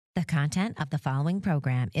The content of the following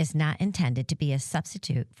program is not intended to be a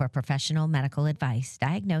substitute for professional medical advice,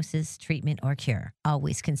 diagnosis, treatment, or cure.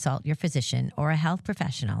 Always consult your physician or a health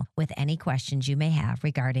professional with any questions you may have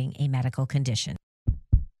regarding a medical condition.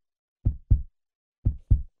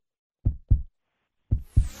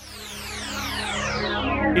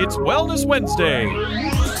 It's Wellness Wednesday.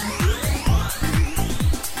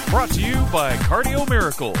 Brought to you by Cardio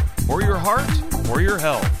Miracle. For your heart, for your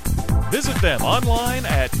health. Visit them online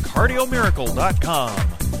at cardiomiracle.com.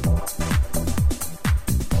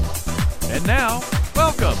 And now,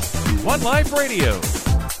 welcome to One Life Radio.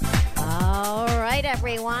 All right,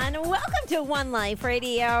 everyone. Welcome to One Life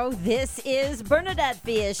Radio. This is Bernadette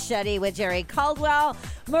Fiaschetti with Jerry Caldwell,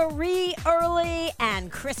 Marie Early,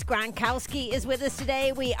 and Chris Gronkowski is with us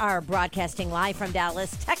today. We are broadcasting live from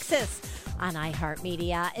Dallas, Texas on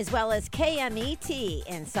iHeartMedia, as well as KMET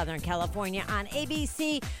in Southern California on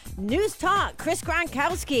ABC News Talk. Chris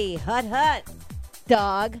Gronkowski, hut hut,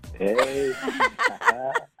 dog. Hey.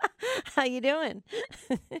 How you doing?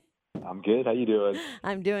 I'm good. How you doing?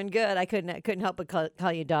 I'm doing good. I couldn't help but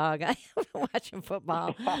call you dog. I'm watching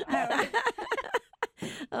football.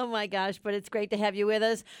 Oh, my gosh, but it's great to have you with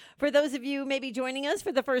us. For those of you maybe joining us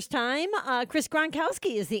for the first time, Chris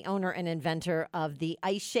Gronkowski is the owner and inventor of the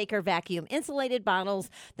Ice Shaker vacuum insulated bottles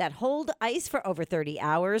that hold ice for over 30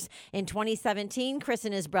 hours. In 2017, Chris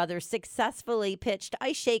and his brother successfully pitched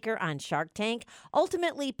Ice Shaker on Shark Tank,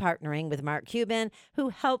 ultimately partnering with Mark Cuban, who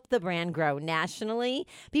helped the brand grow nationally.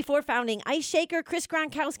 Before founding Ice Shaker, Chris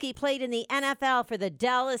Gronkowski played in the NFL for the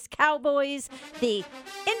Dallas Cowboys, the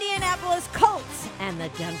Indianapolis Colts, and the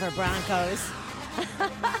Denver Broncos.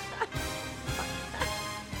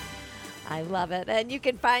 I love it. And you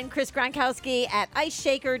can find Chris Gronkowski at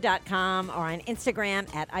iceshaker.com or on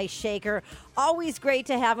Instagram at iceshaker. Always great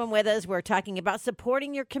to have him with us. We're talking about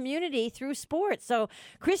supporting your community through sports. So,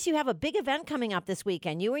 Chris, you have a big event coming up this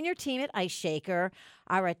weekend. You and your team at Ice Shaker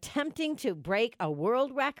are attempting to break a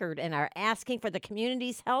world record and are asking for the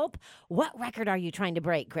community's help. What record are you trying to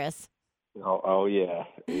break, Chris? Oh yeah.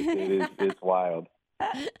 It is. It's wild.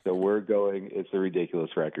 So we're going, it's a ridiculous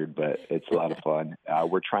record, but it's a lot of fun.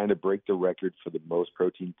 We're trying to break the record for the most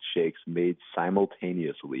protein shakes made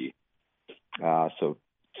simultaneously. So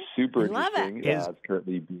super interesting. It's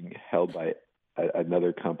currently being held by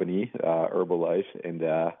another company, Herbalife. And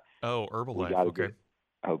Herbalife, we got okay.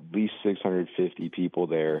 At least 650 people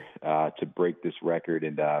there to break this record.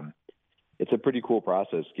 And it's a pretty cool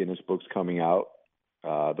process. Guinness Book's coming out.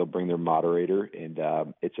 They'll bring their moderator, and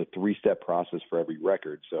it's a 3-step process for every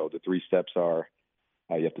record. So the 3 steps are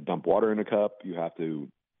you have to dump water in a cup, you have to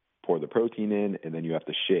pour the protein in, and then you have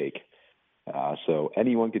to shake. So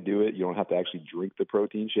anyone could do it. You don't have to actually drink the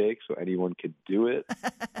protein shake, so anyone could do it.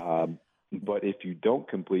 But if you don't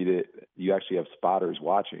complete it, you actually have spotters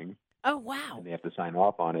watching. Oh, wow. And they have to sign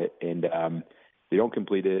off on it. And if you don't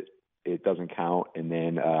complete it, it doesn't count. And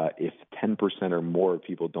then if 10% or more of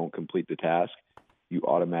people don't complete the task, you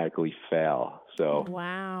automatically fail. So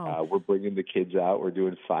wow. We're bringing the kids out. We're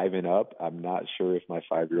doing 5 and up. I'm not sure if my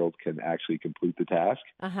 5-year-old can actually complete the task.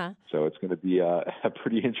 So it's going to be a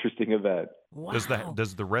pretty interesting event. Wow.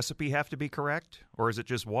 Does the recipe have to be correct, or is it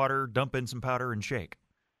just water, dump in some powder, and shake?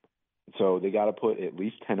 So they got to put at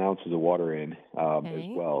least 10 ounces of water in as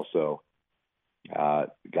well. So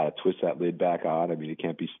got to twist that lid back on. I mean, it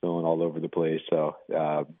can't be spilling all over the place. So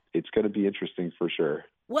it's going to be interesting for sure.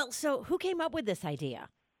 Well, so who came up with this idea?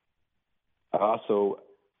 So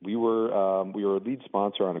we were a lead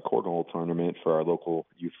sponsor on a cornhole tournament for our local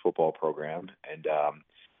youth football program, and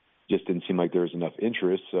just didn't seem like there was enough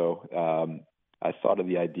interest. So I thought of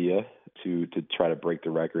the idea to try to break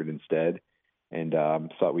the record instead, and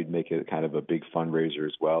thought we'd make it kind of a big fundraiser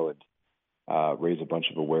as well, and raise a bunch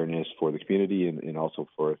of awareness for the community and also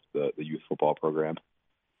for the youth football program.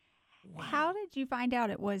 Wow. How did you find out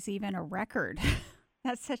it was even a record?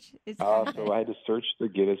 That's such. So I had to search the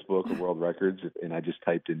Guinness Book of World Records, and I just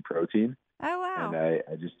typed in protein. Oh wow! And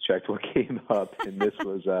I just checked what came up, and this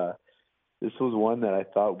was one that I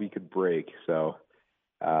thought we could break. So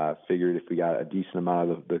figured if we got a decent amount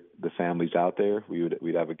of the families out there,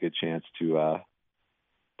 we'd have a good chance to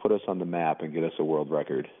put us on the map and get us a world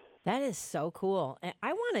record. That is so cool.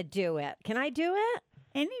 I want to do it. Can I do it?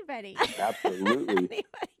 Anybody. Absolutely.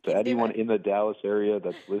 So anyone in the Dallas area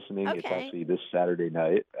that's listening, It's actually this Saturday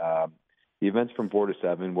night. The event's from 4 to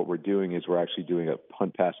 7. What we're doing is we're actually doing a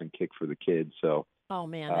punt, pass, and kick for the kids. So oh,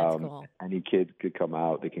 man, that's cool. Any kid could come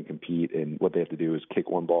out. They can compete. And what they have to do is kick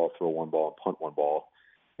one ball, throw one ball, and punt one ball.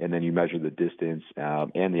 And then you measure the distance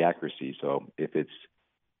and the accuracy. So if it's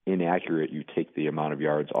inaccurate, you take the amount of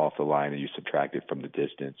yards off the line and you subtract it from the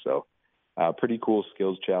distance. So Pretty cool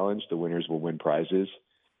skills challenge. The winners will win prizes,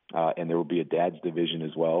 and there will be a dad's division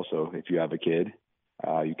as well. So if you have a kid,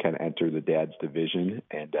 you kind of enter the dad's division,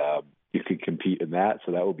 and you could compete in that.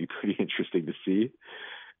 So that will be pretty interesting to see,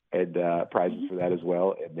 and prizes for that as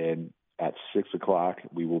well. And then at 6 o'clock,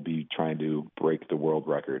 we will be trying to break the world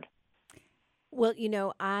record. Well,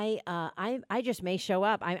 I just may show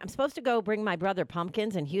up. I'm supposed to go bring my brother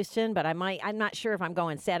pumpkins in Houston, but I'm not sure if I'm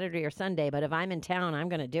going Saturday or Sunday. But if I'm in town, I'm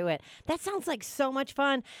going to do it. That sounds like so much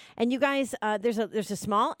fun. And you guys, there's a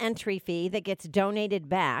small entry fee that gets donated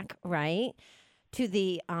back, right, to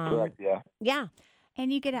the Correct. Yeah. Yeah.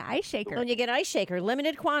 And you get an ice shaker. And you get ice shaker,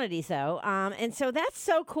 limited quantities though. And so that's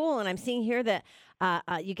so cool. And I'm seeing here that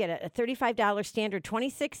you get a $35 standard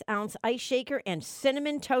 26-ounce ice shaker and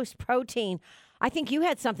cinnamon toast protein. I think you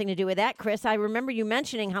had something to do with that, Chris. I remember you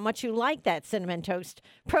mentioning how much you like that cinnamon toast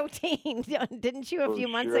protein, didn't you, a few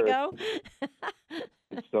months ago?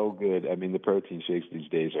 It's so good. I mean, the protein shakes these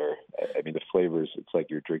days the flavors, it's like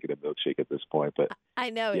you're drinking a milkshake at this point. But I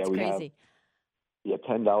know, it's crazy.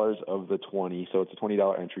 $10 of the 20, so it's a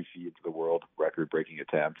 $20 entry fee into the world record-breaking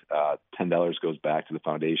attempt. $10 goes back to the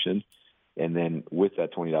foundation, and then with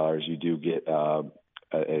that $20, you do get an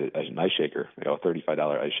ice shaker, a $35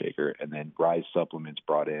 ice shaker, and then Rise Supplements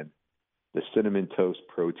brought in the cinnamon toast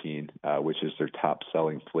protein, which is their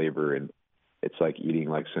top-selling flavor, and it's like eating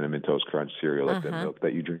like cinnamon toast crunch cereal, like the milk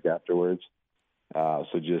that you drink afterwards.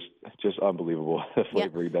 So just unbelievable the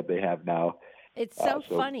flavoring that they have now. It's so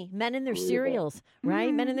funny. Men in their cereals, right?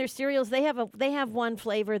 Mm-hmm. Men in their cereals. They have one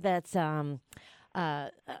flavor that's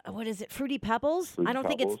what is it? Fruity Pebbles. I don't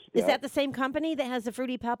think it's. Is that the same company that has the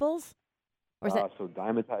Fruity Pebbles? Or is that? So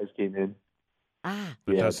Dymatize came in.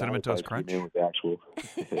 Cinnamon Toast Crunch. Came in with the actual.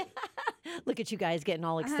 Look at you guys getting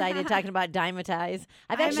all excited talking about Dymatize.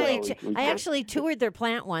 I actually toured their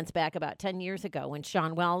plant once back about 10 years ago when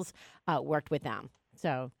Sean Wells worked with them.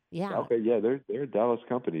 So yeah. Okay, yeah, they're a Dallas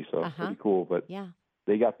company, so pretty cool. But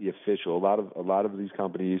they got the official. A lot of these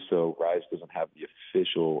companies. So Rise doesn't have the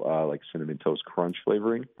official like Cinnamon Toast Crunch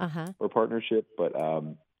flavoring or partnership, but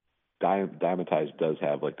Dymatize does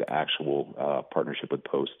have like the actual partnership with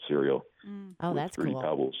Post cereal. Oh, that's Fruity cool.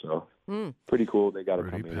 Pebbles, so pretty cool. They got to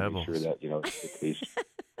come in and make sure that it tastes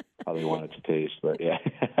how they want it to taste. But yeah,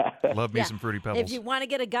 love me some Fruity Pebbles. If you want to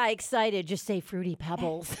get a guy excited, just say Fruity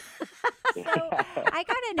Pebbles. So I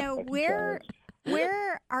gotta know where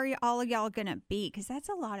are all of y'all gonna be? Because that's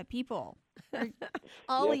a lot of people.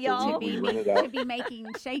 All of y'all to be making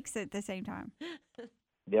shakes at the same time.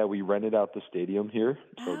 Yeah, we rented out the stadium here,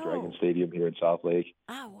 so Dragon Stadium here in South Lake.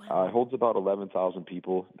 Oh, wow. It holds about 11,000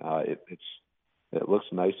 people. It looks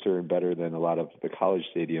nicer and better than a lot of the college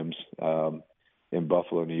stadiums in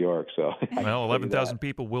Buffalo, New York. So 11,000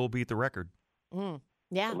 people will beat the record.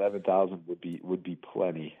 Yeah, 11,000 would be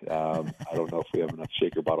plenty. I don't know if we have enough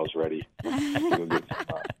shaker bottles ready. We'll get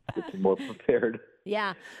some more prepared.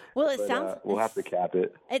 Yeah. Well, we'll have to cap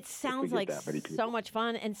it. It sounds like so much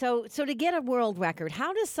fun. And so to get a world record,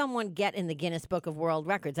 how does someone get in the Guinness Book of World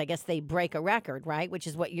Records? I guess they break a record, right? Which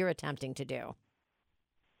is what you're attempting to do.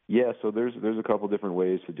 Yeah, so there's a couple different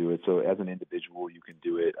ways to do it. So as an individual, you can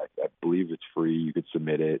do it. I believe it's free. You could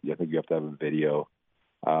submit it. I think you have to have a video.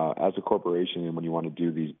 As a corporation, and when you want to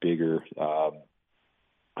do these bigger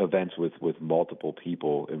events with multiple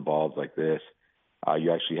people involved like this,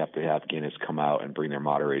 you actually have to have Guinness come out and bring their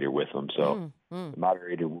moderator with them. So the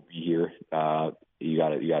moderator will be here. You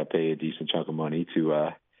gotta pay a decent chunk of money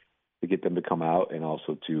to get them to come out, and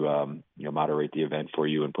also to moderate the event for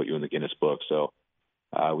you and put you in the Guinness book. So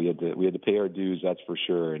we had to pay our dues, that's for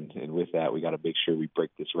sure. And with that, we got to make sure we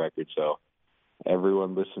break this record. So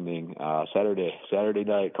everyone listening, Saturday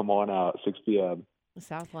night, come on out, 6 p.m.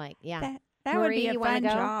 South Lake, yeah. That Marie, would be a fun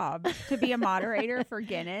job to be a moderator for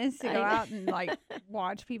Guinness, to go out and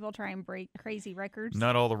watch people try and break crazy records.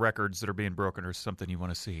 Not all the records that are being broken are something you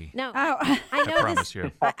want to see. No, I promise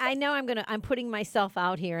you. I know I'm putting myself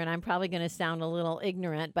out here, and I'm probably going to sound a little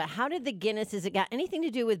ignorant, but how did the Guinness, has it got anything to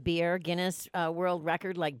do with beer? Guinness world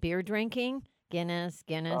record, like beer drinking? Guinness,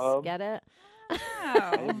 get it?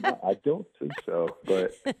 I don't think so,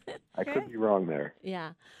 but I could be wrong there.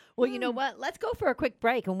 Yeah. Well, you know what? Let's go for a quick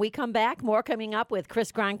break. When we come back, more coming up with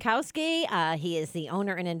Chris Gronkowski. He is the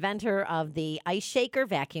owner and inventor of the Ice Shaker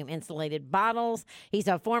vacuum insulated bottles. He's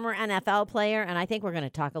a former NFL player, and I think we're going to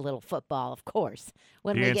talk a little football, of course,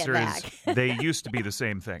 when we get back. The answer is they used to be the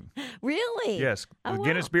same thing. Really? Yes. The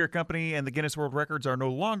Guinness Beer Company and the Guinness World Records are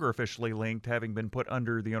no longer officially linked, having been put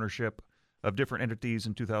under the ownership of different entities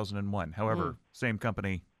in 2001. However, same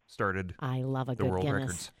company started I love a the good World Guinness.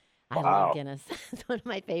 Records. I love Guinness. It's one of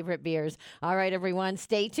my favorite beers. All right, everyone,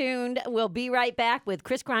 stay tuned. We'll be right back with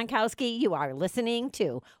Chris Gronkowski. You are listening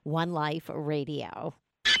to One Life Radio.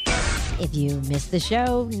 If you missed the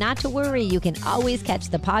show, not to worry. You can always catch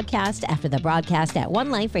the podcast after the broadcast at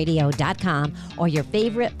oneliferadio.com or your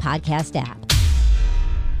favorite podcast app.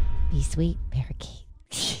 Be sweet, parakeet.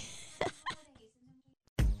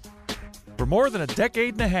 For more than a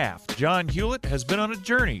decade and a half, John Hewlett has been on a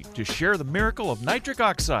journey to share the miracle of nitric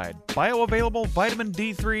oxide, bioavailable vitamin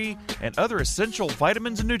D3, and other essential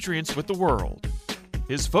vitamins and nutrients with the world.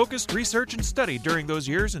 His focused research and study during those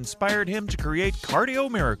years inspired him to create Cardio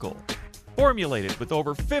Miracle, formulated with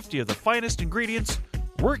over 50 of the finest ingredients,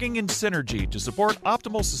 working in synergy to support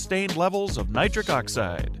optimal sustained levels of nitric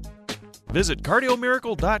oxide. Visit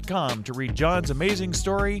cardiomiracle.com to read John's amazing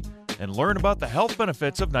story and learn about the health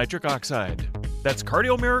benefits of nitric oxide. That's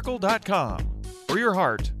cardiomiracle.com. For your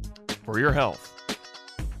heart, for your health.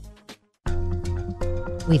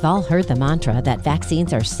 We've all heard the mantra that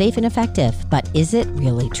vaccines are safe and effective, but is it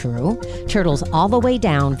really true? Turtles All the Way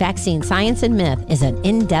Down, Vaccine Science and Myth is an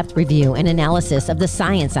in-depth review and analysis of the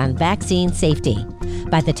science on vaccine safety.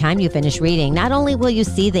 By the time you finish reading, not only will you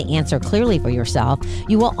see the answer clearly for yourself,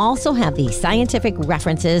 you will also have the scientific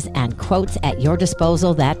references and quotes at your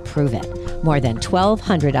disposal that prove it. More than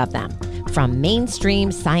 1,200 of them. From mainstream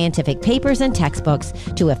scientific papers and textbooks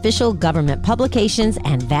to official government publications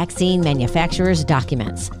and vaccine manufacturers'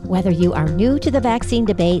 documents. Whether you are new to the vaccine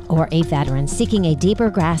debate or a veteran seeking a deeper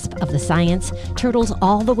grasp of the science, Turtles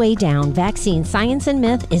All the Way Down, Vaccine Science and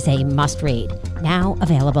Myth is a must-read. Now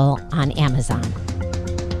available on Amazon.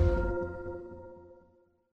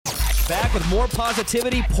 Back with more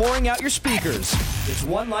positivity pouring out your speakers. It's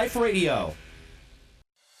One Life Radio.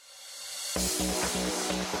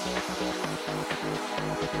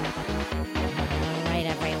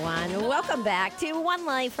 Welcome back to One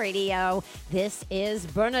Life Radio. This is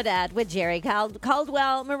Bernadette with Jerry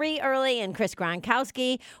Caldwell, Marie Early, and Chris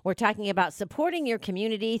Gronkowski. We're talking about supporting your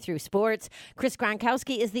community through sports. Chris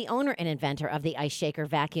Gronkowski is the owner and inventor of the Ice Shaker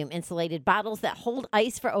vacuum insulated bottles that hold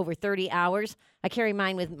ice for over 30 hours. I carry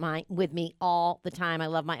mine with me all the time. I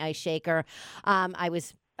love my Ice Shaker. I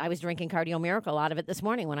was drinking Cardio Miracle out of it this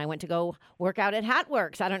morning when I went to go work out at Hot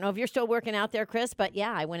Works. I don't know if you're still working out there, Chris, but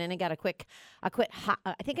yeah, I went in and got a quick hot.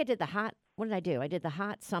 I think I did the hot. What did I do? I did the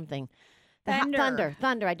hot something. The Thunder.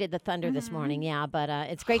 Thunder. I did the Thunder this morning. Yeah, but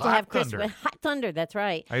it's great to have Chris. Thunder. Hot Thunder. That's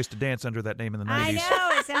right. I used to dance under that name in the 90s. I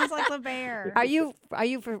know. It sounds like LeBear. Are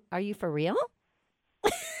you for real?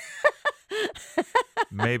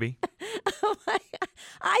 Maybe. Oh my God.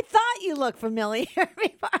 I thought you looked familiar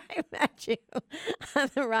before I met you on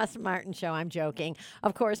the Ross Martin Show. I'm joking,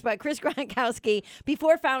 of course. But Chris Gronkowski,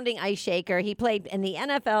 before founding Ice Shaker, he played in the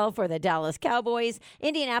NFL for the Dallas Cowboys,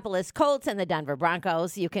 Indianapolis Colts, and the Denver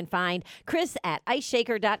Broncos. You can find Chris at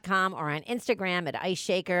iceshaker.com or on Instagram at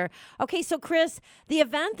iceshaker. Okay, so Chris, the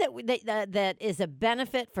event that is a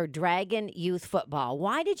benefit for Dragon Youth Football,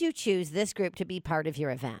 why did you choose this group to be part of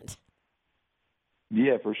your event?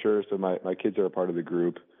 Yeah, for sure. So my kids are a part of the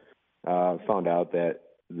group. Found out that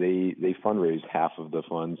they fundraised half of the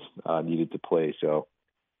funds needed to play. So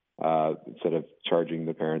instead of charging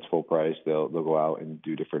the parents full price, they'll go out and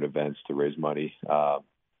do different events to raise money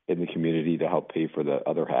in the community to help pay for the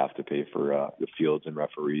other half, to pay for the fields and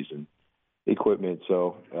referees and equipment.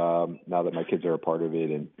 So now that my kids are a part of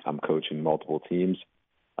it and I'm coaching multiple teams,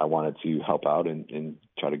 I wanted to help out and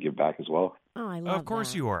try to give back as well. Oh, I love that. Of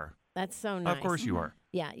course you are. That's so nice. Of course you are.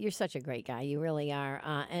 Yeah, you're such a great guy. You really are.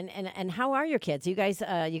 And how are your kids? You guys,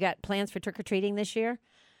 you got plans for trick-or-treating this year?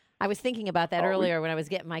 I was thinking about that earlier when I was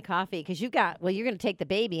getting my coffee, because you're going to take the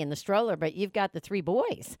baby in the stroller, but you've got the 3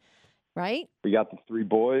 boys, right? We got the 3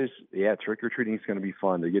 boys. Yeah, trick-or-treating is going to be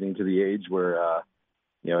fun. They're getting to the age where,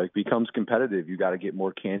 it becomes competitive. You got to get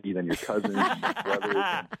more candy than your cousins and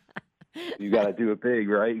brothers. You got to do it big,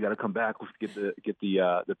 right? You got to come back with get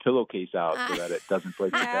the pillowcase out so that it doesn't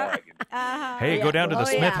break the bag. Hey, go down to the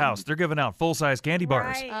Smith house. They're giving out full-size candy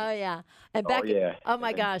bars. Right. Oh yeah, and back. Oh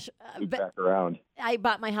my gosh, back around. I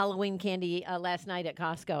bought my Halloween candy last night at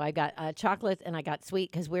Costco. I got chocolate and I got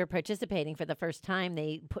sweet because we're participating for the first time.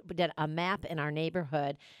 They did a map in our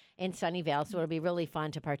neighborhood in Sunnyvale, so it'll be really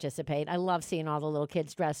fun to participate. I love seeing all the little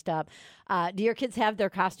kids dressed up. Do your kids have their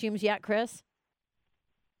costumes yet, Chris?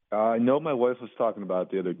 I know my wife was talking about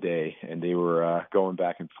it the other day, and they were going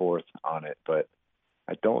back and forth on it, but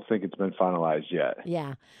I don't think it's been finalized yet.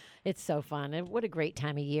 Yeah, it's so fun. And what a great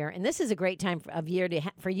time of year. And this is a great time of year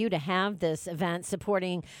for you to have this event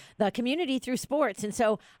supporting the community through sports. And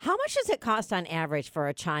so how much does it cost on average for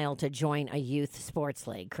a child to join a youth sports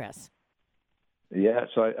league, Chris? Yeah,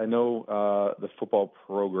 so I know the football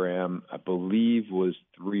program, I believe, was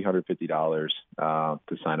 $350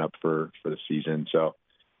 to sign up for the season. So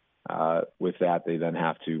with that, they then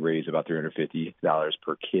have to raise about $350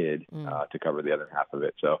 per kid to cover the other half of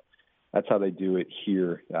it. So that's how they do it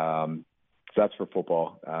here. So that's for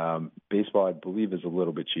football. Baseball, I believe, is a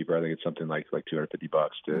little bit cheaper. I think it's something like $250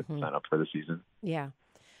 to sign up for the season. Yeah.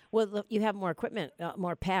 Well, look, you have more equipment,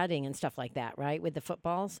 more padding and stuff like that, right, with the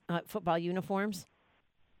football uniforms?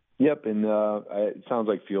 Yep, and it sounds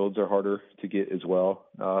like fields are harder to get as well.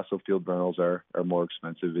 So field rentals are more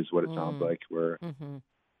expensive is what it sounds like, where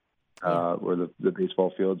the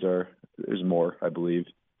baseball fields there's more, I believe.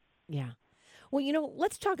 Yeah. Well,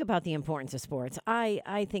 let's talk about the importance of sports.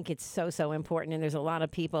 I think it's so important, and there's a lot of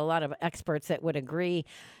people, a lot of experts that would agree.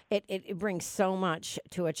 It brings so much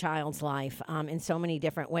to a child's life in so many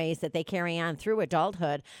different ways that they carry on through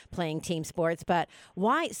adulthood playing team sports. But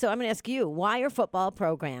why? So I'm going to ask you, why are football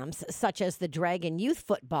programs such as the Dragon Youth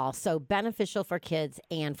Football so beneficial for kids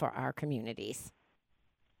and for our communities?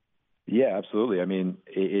 Yeah, absolutely. I mean,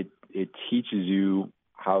 it teaches you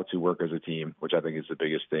how to work as a team, which I think is the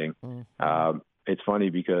biggest thing. It's funny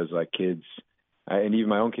because kids, and even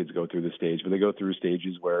my own kids go through the stage, but they go through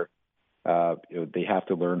stages where they have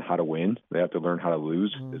to learn how to win. They have to learn how to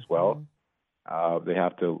lose as well. They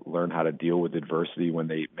have to learn how to deal with adversity when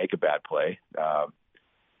they make a bad play.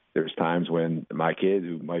 There's times when my kid,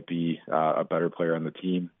 who might be a better player on the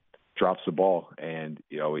team, drops the ball, and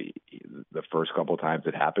the first couple of times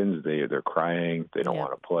it happens, they're crying. They don't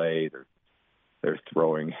want to play. They're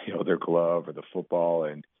throwing their glove or the football,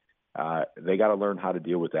 and they got to learn how to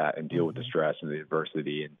deal with that and deal with the stress and the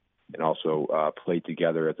adversity, and also play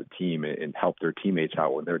together as a team and help their teammates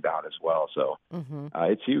out when they're down as well. So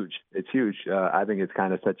it's huge. It's huge. I think it's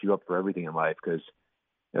kind of sets you up for everything in life because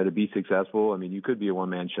to be successful, I mean, you could be a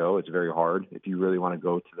one-man show. It's very hard. If you really want to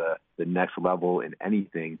go to the next level in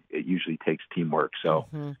anything, it usually takes teamwork. So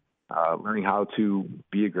learning how to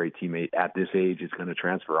be a great teammate at this age is going to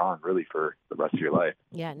transfer on really for the rest of your life.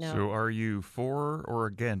 Yeah, no. So are you for or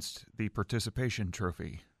against the participation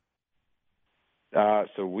trophy?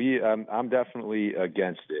 I'm definitely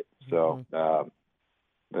against it. So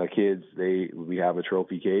the kids, we have a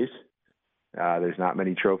trophy case. There's not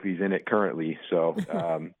many trophies in it currently. So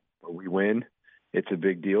when we win, it's a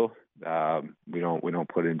big deal. We don't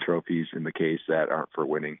put in trophies in the case that aren't for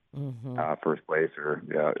winning first place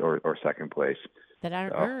or second place that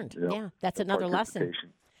aren't earned. Yeah, that's another lesson.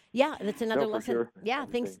 Yeah, that's another lesson. Sure. Yeah,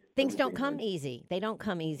 things don't come easy. They don't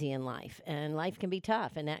come easy in life, and life can be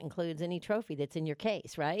tough, and that includes any trophy that's in your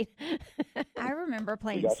case, right? I remember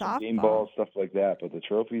playing we got softball, some game balls, stuff like that, but the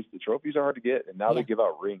trophies are hard to get, and now they give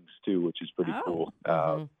out rings too, which is pretty cool.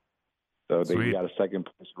 So they got a second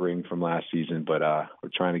place ring from last season, but we're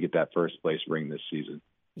trying to get that first place ring this season.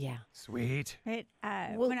 Yeah, sweet.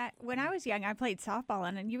 When I was young, I played softball,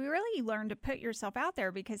 and you really learn to put yourself out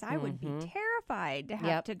there because I would be terrified to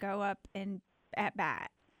have to go up and at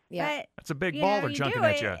bat. Yeah, but, that's a big ball they're chunking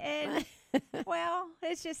at you. And, well,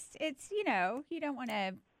 it's you don't want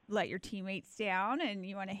to let your teammates down, and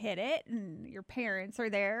you want to hit it, and your parents are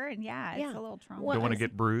there, and it's a little trauma. Don't want to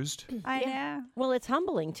get bruised. I know. Well, it's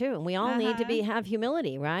humbling too, and we all need to have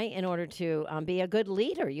humility, right? In order to be a good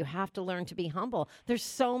leader, you have to learn to be humble. There's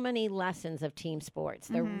so many lessons of team sports.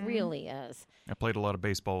 There really is. I played a lot of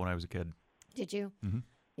baseball when I was a kid. Did you? Mm-hmm.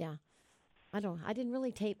 Yeah. I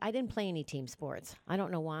didn't play any team sports. I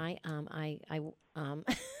don't know why. I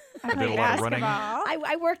did a lot of running.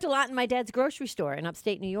 I worked a lot in my dad's grocery store in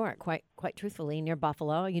upstate New York, quite truthfully, near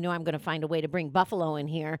Buffalo. I'm going to find a way to bring Buffalo in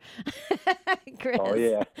here. Chris, oh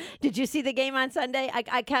yeah. Did you see the game on Sunday?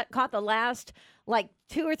 I caught the last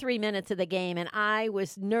 2 or 3 minutes of the game, and I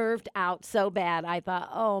was nerved out so bad. I thought,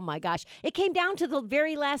 oh my gosh, it came down to the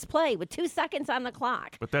very last play with 2 seconds on the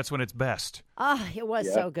clock. But that's when it's best. Oh, it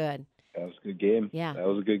was so good. That was a good game. Yeah. That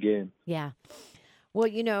was a good game. Yeah. Well,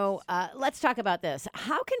 let's talk about this.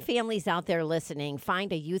 How can families out there listening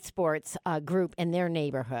find a youth sports group in their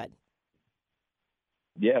neighborhood?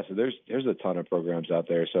 Yeah, so there's a ton of programs out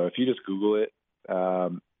there. So if you just Google it,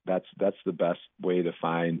 that's the best way to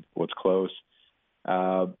find what's close.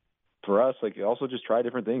 For us, also just try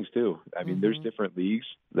different things too. I mean, there's different leagues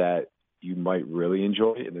that you might really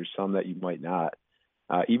enjoy, and there's some that you might not.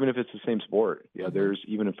 Even if it's the same sport, there's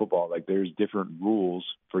even in football, there's different rules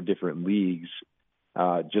for different leagues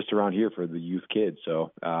just around here for the youth kids.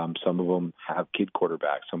 So some of them have kid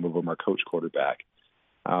quarterbacks, some of them are coach quarterback,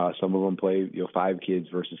 some of them play 5 kids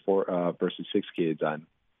versus 6 kids on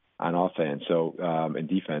offense, so and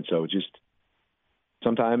defense. So just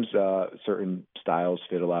sometimes certain styles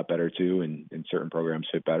fit a lot better too, and certain programs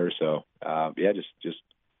fit better. So just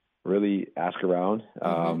really ask around.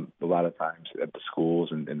 A lot of times at the schools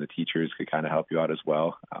and the teachers could kind of help you out as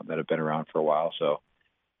well that have been around for a while. So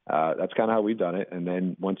that's kind of how we've done it. And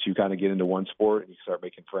then once you kind of get into one sport and you start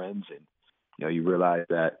making friends, and you realize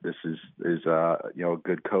that this is a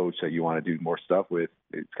good coach that you want to do more stuff with,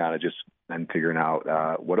 it's kind of just then figuring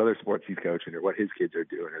out what other sports he's coaching or what his kids are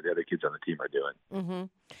doing or the other kids on the team are doing. Mm-hmm.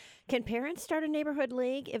 Can parents start a neighborhood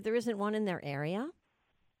league if there isn't one in their area?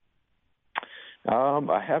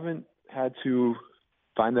 I haven't had to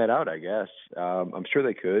find that out, I guess. I'm sure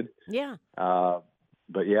they could. Yeah.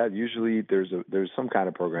 But yeah, usually there's some kind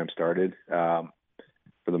of program started.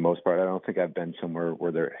 For the most part, I don't think I've been somewhere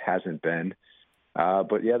where there hasn't been.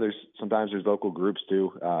 But yeah, sometimes there's local groups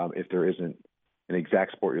too, if there isn't an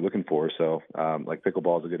exact sport you're looking for. So like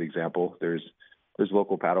pickleball is a good example. There's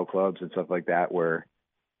local paddle clubs and stuff like that where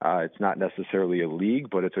it's not necessarily a league,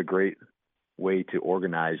 but it's a great way to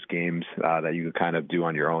organize games that you can kind of do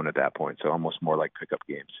on your own at that point. So almost more like pickup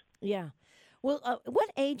games. Yeah. Well,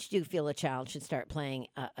 what age do you feel a child should start playing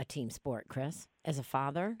a team sport, Chris, as a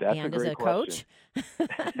father and as a question.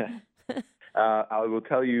 Coach? I will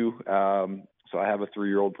tell you, so I have a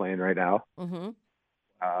 3-year-old playing right now. Mm-hmm.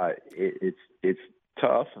 It's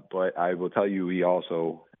tough, but I will tell you he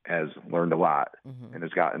also has learned a lot and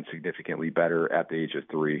has gotten significantly better at the age of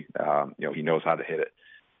 3. He knows how to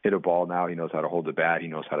hit a ball now. He knows how to hold the bat. He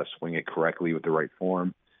knows how to swing it correctly with the right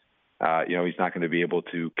form. He's not going to be able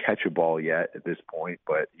to catch a ball yet at this point,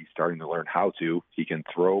 but he's starting to learn how to. He can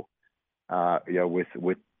throw,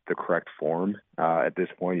 with the correct form. At this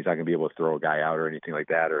point, he's not going to be able to throw a guy out or anything like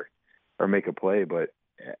that, or make a play. But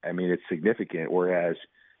I mean, it's significant. Whereas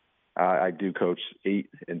I do coach 8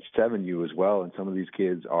 and 7U as well, and some of these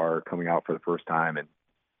kids are coming out for the first time, and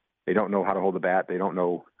they don't know how to hold the bat. They don't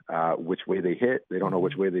know which way they hit. They don't know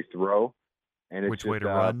which way they throw. And it's which way to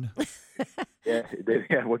run?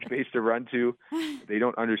 Which base to run to. They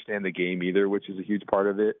don't understand the game either, which is a huge part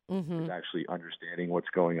of it. Mm-hmm. Is actually understanding what's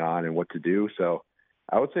going on and what to do. So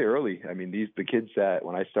I would say early. I mean, the kids that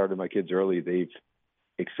when I started my kids early, they've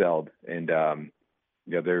excelled, and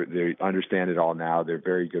they understand it all now. They're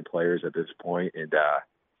very good players at this point, and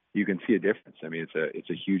you can see a difference. I mean, it's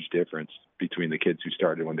a huge difference between the kids who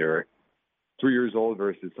started when they were 3 years old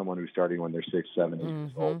versus someone who's starting when they're 6, 7, 8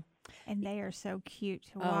 years old. And they are so cute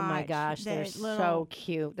to watch. Oh my gosh, they're so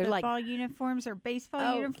cute. They're like football uniforms or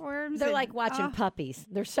baseball uniforms. They're like watching puppies.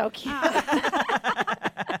 They're so cute.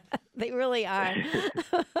 They really are.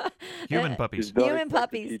 Human puppies. Human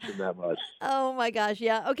puppies. Teach them that much. Oh my gosh,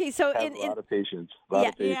 yeah. Okay, so a lot of patience. A lot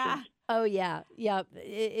of patience. Yeah. Oh, yeah. Yeah.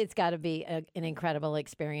 It's got to be an incredible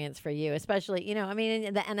experience for you, especially, in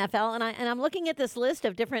the NFL. And I'm looking at this list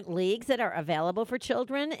of different leagues that are available for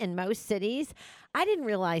children in most cities. I didn't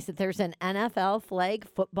realize that there's an NFL flag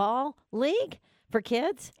football league for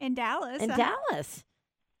kids. In Dallas. Dallas.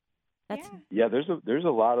 There's a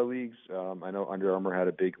lot of leagues. I know Under Armour had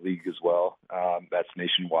a big league as well. That's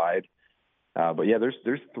nationwide. But yeah,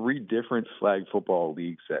 there's 3 different flag football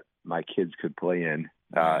leagues that my kids could play in.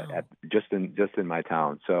 Just in my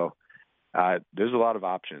town. So there's a lot of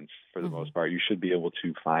options for the most part. You should be able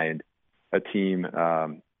to find a team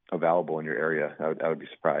available in your area. I would be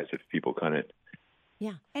surprised if people couldn't.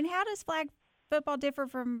 Yeah. And how does flag football differ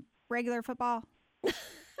from regular football?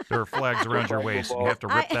 There are flags around your waist, and you have to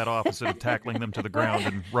rip that off instead of tackling them to the ground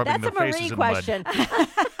and rubbing their faces in question. mud.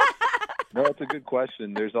 No, it's a good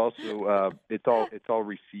question. There's also it's all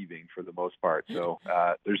receiving for the most part. So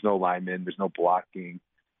there's no linemen, there's no blocking,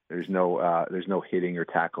 there's no hitting or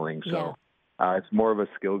tackling. So it's more of a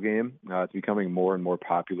skill game. It's becoming more and more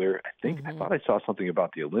popular. I thought I saw something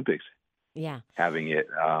about the Olympics. Yeah, having it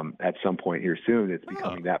at some point here soon. It's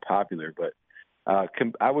becoming that popular. But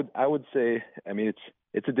I would say, I mean,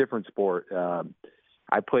 it's a different sport.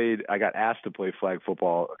 I got asked to play flag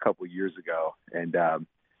football a couple of years ago, and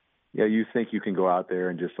you think you can go out there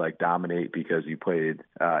and just like dominate because you played,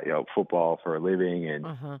 football for a living,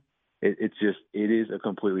 and it is a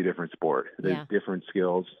completely different sport. There's different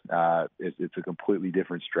skills. It's a completely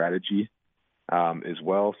different strategy as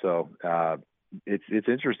well. So it's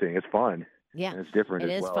interesting. It's fun. Yeah, and it's different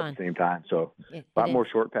as well fun. at the same time. So a lot more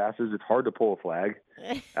short passes. It's hard to pull a flag.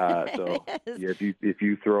 So if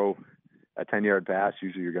you throw a 10-yard pass,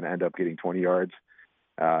 usually you're going to end up getting 20 yards.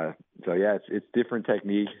 It's different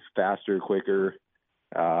technique, faster, quicker,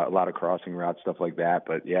 a lot of crossing routes, stuff like that.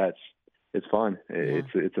 But it's fun.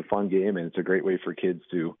 It's a fun game, and it's a great way for kids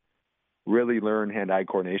to really learn hand-eye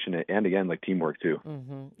coordination and, again, like teamwork too.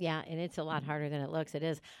 Mm-hmm. Yeah, and it's a lot harder than it looks. It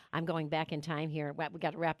is. I'm going back in time here. We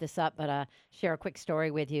got to wrap this up, but share a quick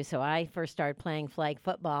story with you. So I first started playing flag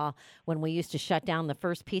football when we used to shut down the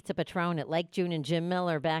first Pizza Patron at Lake June and Jim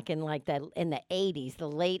Miller back in in the 80s, the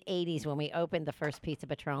late 80s when we opened the first Pizza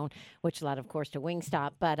Patron, which led, of course, to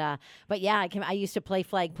Wingstop. But yeah, I used to play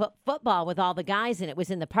flag football with all the guys, and it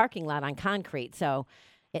was in the parking lot on concrete, so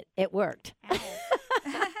it worked.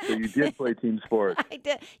 So you did play team sports. I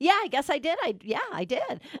did. Yeah, I guess I did. I did.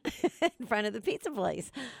 In front of the pizza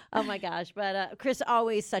place. Oh, my gosh. But, Chris,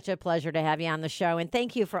 always such a pleasure to have you on the show. And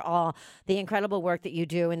thank you for all the incredible work that you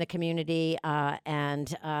do in the community.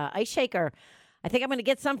 And Ice Shaker, I think I'm going to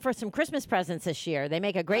get some for some Christmas presents this year. They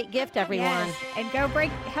make a great gift, everyone. Yes. And go break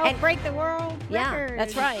the world record. Yeah,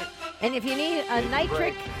 that's right. And if you need a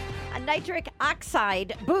nitric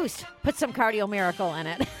oxide boost, put some Cardio Miracle in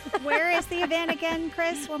it. Where is the event again,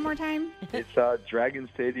 Chris? One more time. It's Dragon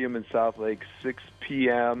Stadium in South Lake, 6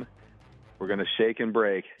 p.m. We're going to shake and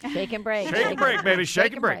break. Shake and break. Shake and break, baby.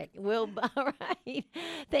 Shake and break. All right.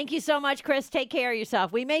 Thank you so much, Chris. Take care of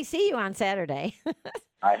yourself. We may see you on Saturday.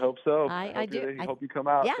 I hope so. I do. I hope you come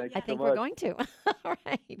out. Yeah, Thank you I think so we're much. going to. All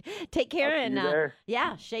right. Take care. I'll see you there.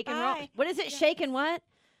 Yeah, shake and roll. Bye. What is it? Shake and what?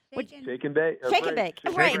 Shake and bake. Shake and bake.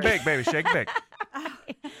 Shake and bake, baby. Shake and bake.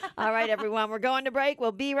 All right, everyone. We're going to break.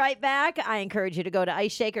 We'll be right back. I encourage you to go to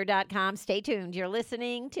iceshaker.com. Stay tuned. You're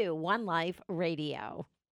listening to One Life Radio.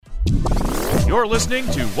 You're listening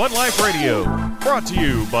to One Life Radio, brought to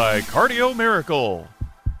you by Cardio Miracle.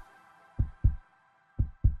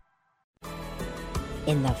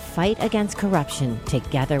 In the fight against corruption,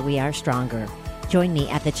 together we are stronger. Join me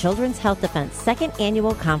at the Children's Health Defense Second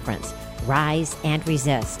Annual Conference, Rise and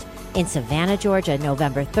Resist, in Savannah, Georgia,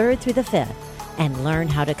 November 3rd through the 5th, and learn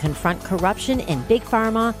how to confront corruption in big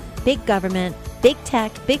pharma, big government, big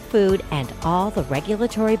tech, big food, and all the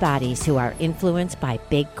regulatory bodies who are influenced by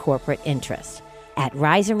big corporate interests. At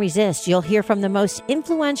Rise and Resist, you'll hear from the most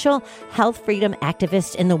influential health freedom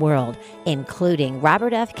activists in the world, including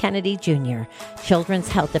Robert F. Kennedy Jr., Children's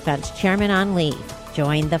Health Defense Chairman on leave.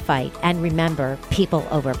 Join the fight, and remember, people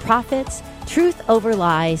over profits, truth over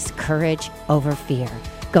lies, courage over fear.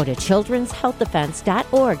 Go to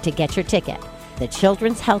childrenshealthdefense.org to get your ticket. The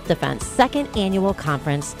Children's Health Defense Second Annual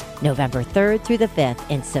Conference, November 3rd through the 5th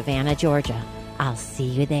in Savannah, Georgia. I'll see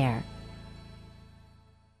you there.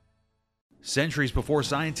 Centuries before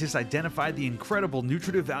scientists identified the incredible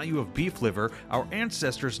nutritive value of beef liver, our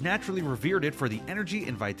ancestors naturally revered it for the energy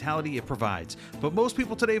and vitality it provides. But most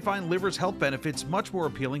people today find liver's health benefits much more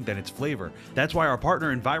appealing than its flavor. That's why our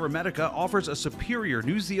partner Enviromedica offers a superior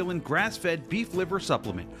New Zealand grass-fed beef liver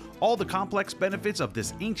supplement. All the complex benefits of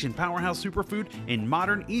this ancient powerhouse superfood in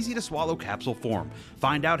modern, easy-to-swallow capsule form.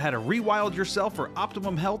 Find out how to rewild yourself for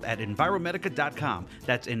optimum health at Enviromedica.com.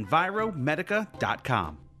 That's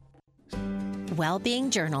Enviromedica.com.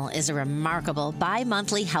 Wellbeing Journal is a remarkable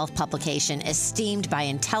bi-monthly health publication esteemed by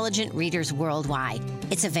intelligent readers worldwide.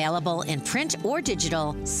 It's available in print or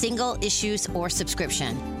digital, single issues or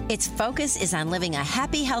subscription. Its focus is on living a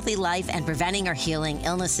happy, healthy life and preventing or healing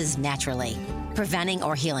illnesses naturally. Preventing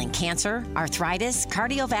or healing cancer, arthritis,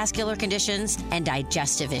 cardiovascular conditions, and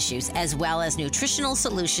digestive issues, as well as nutritional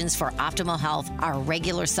solutions for optimal health, are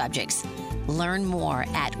regular subjects. Learn more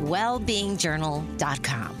at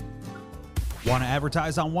wellbeingjournal.com. Want to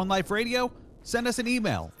advertise on One Life Radio? Send us an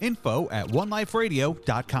email,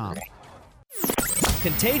 info@oneliferadio.com.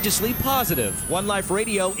 Contagiously positive. One Life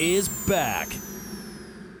Radio is back.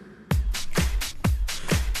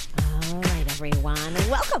 All right, everyone.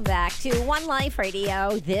 Welcome back to One Life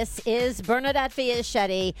Radio. This is Bernadette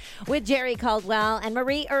Fiaschetti with Jerry Caldwell and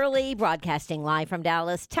Marie Early, broadcasting live from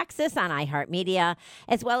Dallas, Texas on iHeartMedia,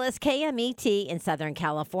 as well as KMET in Southern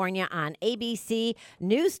California on ABC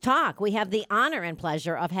News Talk. We have the honor and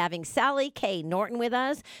pleasure of having Sally K. Norton with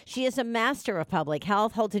us. She is a Master of Public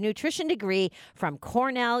Health, holds a nutrition degree from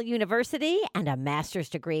Cornell University, and a master's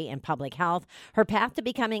degree in public health. Her path to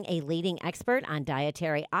becoming a leading expert on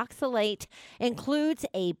dietary oxalate includes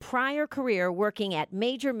a prior career working at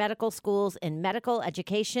major medical schools in medical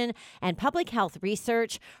education and public health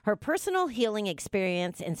research. Her personal healing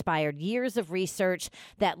experience inspired years of research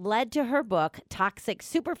that led to her book, Toxic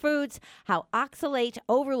Superfoods: How Oxalate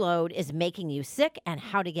Overload is Making You Sick and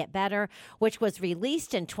How to Get Better, which was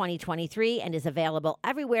released in 2023 and is available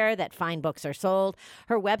everywhere that fine books are sold.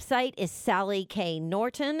 Her website is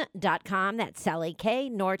sallyknorton.com. That's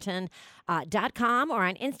sallyknorton.com, or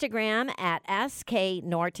on Instagram at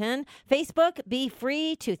sknorton. Facebook, Be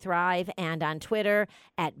Free to Thrive, and on Twitter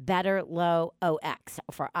at BetterLowOX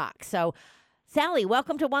for Ox. So, Sally,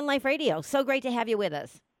 welcome to One Life Radio. So great to have you with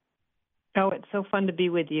us. Oh, it's so fun to be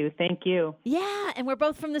with you. Thank you. Yeah, and we're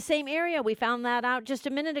both from the same area. We found that out just a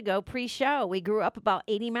minute ago, pre-show. We grew up about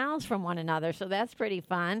 80 miles from one another, so that's pretty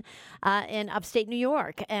fun in upstate New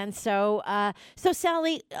York. And so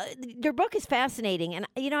Sally, your book is fascinating, and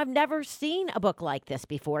I've never seen a book like this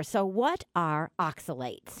before. So, what are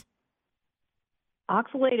oxalates?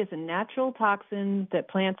 Oxalate is a natural toxin that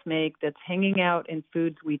plants make that's hanging out in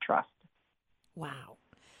foods we trust. Wow.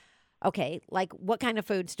 Okay, like what kind of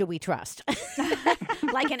foods do we trust?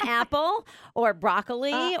 Like an apple or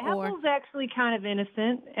broccoli? Apple's actually kind of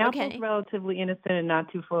innocent. Apple's relatively innocent and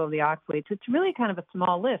not too full of the oxalates. It's really kind of a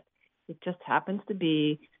small list. It just happens to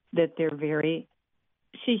be that they're very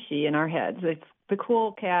shishy in our heads. It's the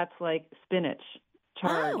cool cats like spinach,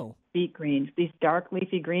 chard, beet greens, these dark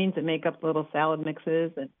leafy greens that make up little salad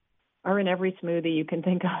mixes and are in every smoothie you can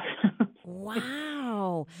think of.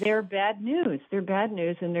 Wow. They're bad news. They're bad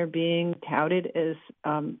news, and they're being touted as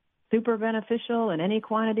super beneficial in any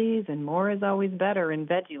quantities, and more is always better in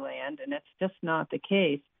veggie land, and it's just not the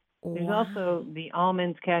case. Wow. There's also the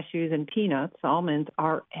almonds, cashews, and peanuts. Almonds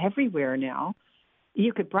are everywhere now.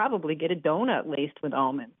 You could probably get a donut laced with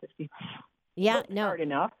almonds if you hard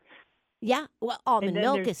enough. Yeah, well, almond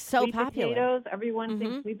milk is so sweet popular. Potatoes. Everyone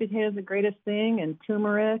thinks sweet potatoes are the greatest thing, and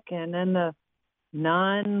turmeric, and then the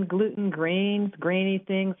non-gluten grains, grainy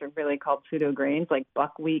things are really called pseudo-grains, like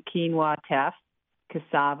buckwheat, quinoa, teff,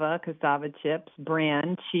 cassava chips,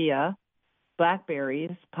 bran, chia,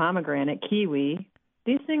 blackberries, pomegranate, kiwi.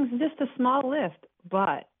 These things are just a small list,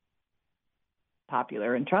 but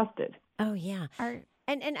popular and trusted. Oh, yeah.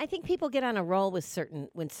 And I think people get on a roll with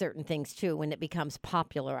certain things too when it becomes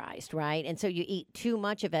popularized, right? And so you eat too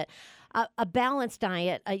much of it. A balanced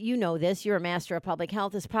diet, you know this, you're a master of public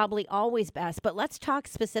health, is probably always best. But let's talk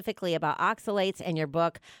specifically about oxalates and your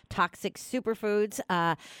book, Toxic Superfoods.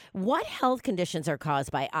 What health conditions are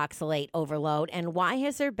caused by oxalate overload, and why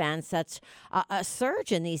has there been such a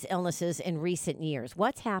surge in these illnesses in recent years?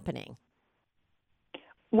 What's happening?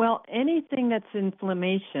 Well, anything that's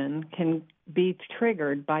inflammation can be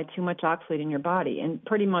triggered by too much oxalate in your body. And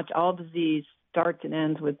pretty much all disease starts and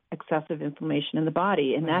ends with excessive inflammation in the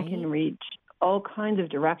body. And that can reach all kinds of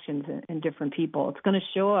directions in different people. It's going to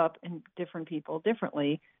show up in different people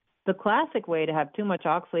differently. The classic way to have too much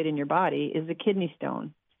oxalate in your body is a kidney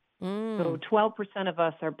stone. So 12% of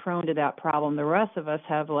us are prone to that problem. The rest of us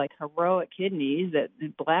have like heroic kidneys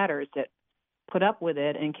and bladders that put up with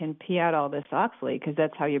it and can pee out all this oxalate because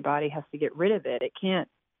that's how your body has to get rid of it. It can't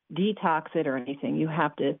detox it or anything. You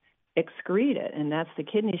have to excrete it, and that's the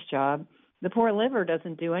kidney's job. The poor liver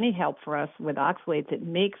doesn't do any help for us with oxalates. It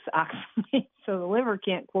makes oxalate, so the liver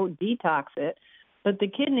can't, quote, detox it. But the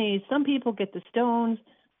kidneys, some people get the stones.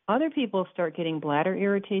 Other people start getting bladder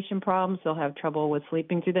irritation problems. They'll have trouble with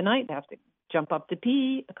sleeping through the night. They have to jump up to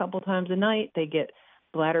pee a couple times a night. They get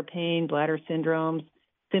bladder pain, bladder syndromes,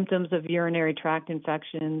 symptoms of urinary tract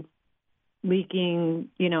infections, leaking,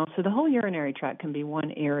 so the whole urinary tract can be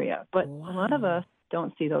one area. But a lot of us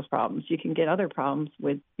don't see those problems. You can get other problems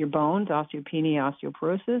with your bones, osteopenia,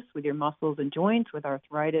 osteoporosis, with your muscles and joints, with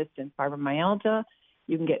arthritis and fibromyalgia.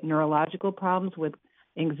 You can get neurological problems with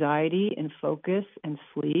anxiety and focus and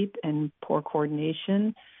sleep and poor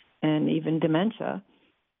coordination and even dementia.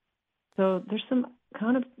 So there's some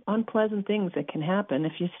kind of unpleasant things that can happen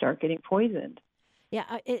if you start getting poisoned. Yeah,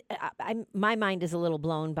 my mind is a little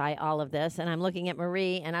blown by all of this, and I'm looking at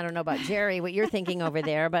Marie, and I don't know about Jerry, what you're thinking over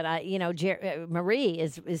there, but Marie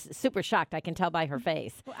is super shocked. I can tell by her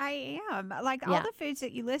face. Well, I am. Like all the foods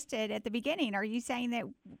that you listed at the beginning, are you saying that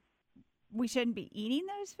we shouldn't be eating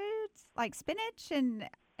those foods, like spinach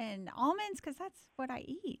and almonds? Because that's what I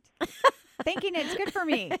eat, thinking it's good for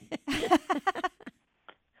me.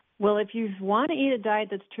 Well, if you want to eat a diet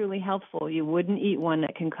that's truly healthful, you wouldn't eat one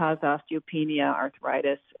that can cause osteopenia,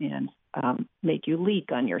 arthritis, and make you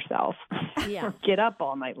leak on yourself or get up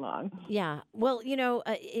all night long. Yeah. Well,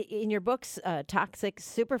 in your books, Toxic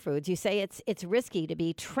Superfoods, you say it's risky to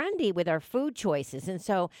be trendy with our food choices. And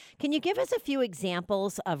so can you give us a few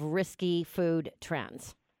examples of risky food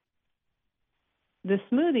trends? The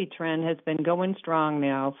smoothie trend has been going strong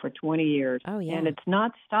now for 20 years, and it's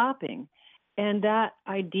not stopping. And that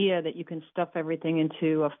idea that you can stuff everything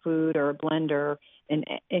into a food or a blender and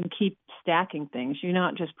keep stacking things. You're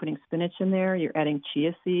not just putting spinach in there. You're adding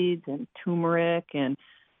chia seeds and turmeric and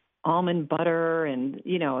almond butter, and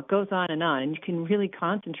it goes on. And you can really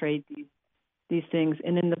concentrate these things.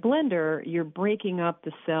 And in the blender, you're breaking up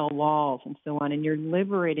the cell walls and so on, and you're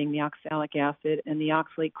liberating the oxalic acid and the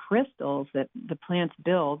oxalate crystals that the plants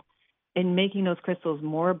build. and making those crystals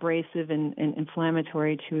more abrasive and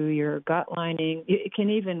inflammatory to your gut lining. It can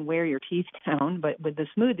even wear your teeth down, but with the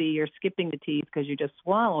smoothie, you're skipping the teeth because you're just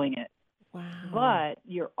swallowing it. Wow. But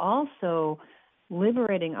you're also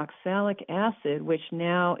liberating oxalic acid, which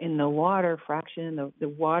now in the water fraction, the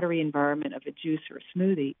watery environment of a juice or a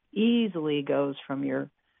smoothie, easily goes from your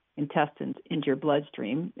intestines into your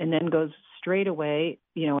bloodstream and then goes straight away.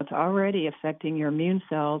 It's already affecting your immune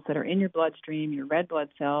cells that are in your bloodstream, your red blood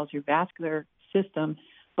cells, your vascular system,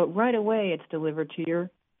 but right away it's delivered to your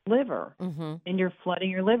liver, and you're flooding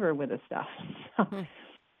your liver with this stuff. So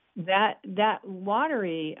that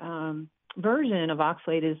watery version of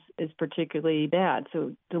oxalate is particularly bad.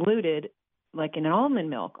 So diluted, like in almond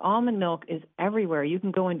milk. Almond milk is everywhere. You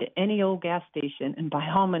can go into any old gas station and buy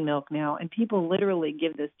almond milk now, and people literally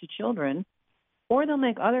give this to children, or they'll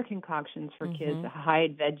make other concoctions for kids to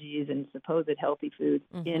hide veggies and supposed healthy foods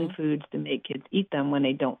in foods to make kids eat them when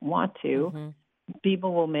they don't want to.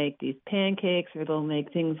 People will make these pancakes, or they'll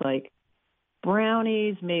make things like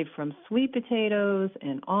brownies made from sweet potatoes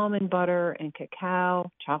and almond butter and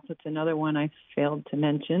cacao. Chocolate's another one I failed to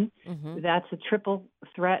mention. That's a triple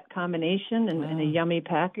threat combination in a yummy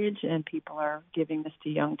package, and people are giving this to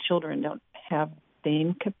young children. Don't have the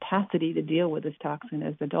same capacity to deal with this toxin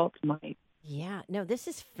as adults might. Yeah, no, this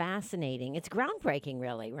is fascinating. It's groundbreaking,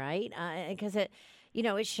 really, right? Because it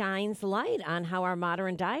shines light on how our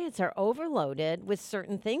modern diets are overloaded with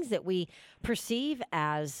certain things that we perceive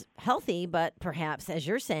as healthy, but perhaps, as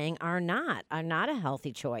you're saying, are not a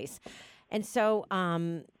healthy choice. And so,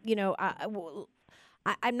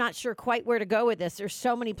 I'm not sure quite where to go with this. There's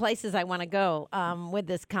so many places I want to go with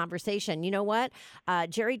this conversation. You know what?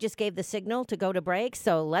 Jerry just gave the signal to go to break,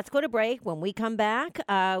 so let's go to break. When we come back,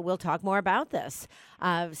 we'll talk more about this.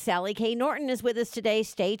 Sally K. Norton is with us today.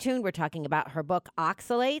 Stay tuned. We're talking about her book,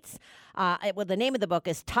 Oxalates. The name of the book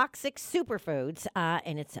is Toxic Superfoods,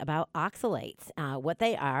 and it's about oxalates, what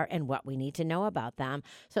they are and what we need to know about them.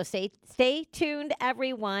 So stay tuned,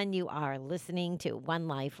 everyone. You are listening to One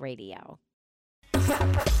Life Radio.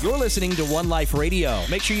 You're listening to One Life Radio.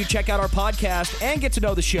 Make sure you check out our podcast and get to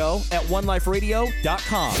know the show at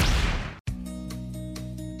oneliferadio.com.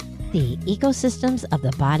 The ecosystems of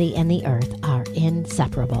the body and the earth are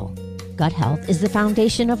inseparable. Gut health is the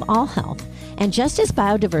foundation of all health. And just as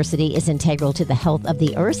biodiversity is integral to the health of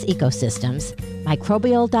the Earth's ecosystems,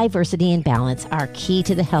 microbial diversity and balance are key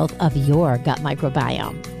to the health of your gut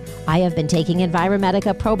microbiome. I have been taking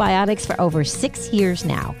Enviromedica probiotics for over 6 years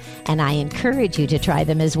now, and I encourage you to try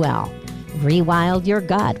them as well. Rewild your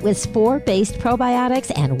gut with spore-based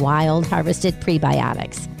probiotics and wild harvested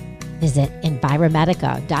prebiotics. Visit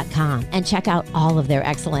Enviromedica.com and check out all of their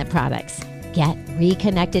excellent products. Get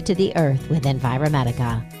reconnected to the earth with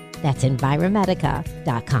Enviromedica. That's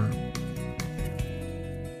Enviromedica.com.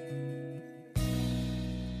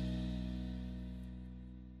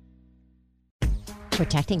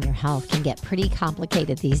 Protecting your health can get pretty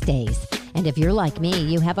complicated these days. And if you're like me,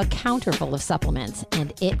 you have a counter full of supplements,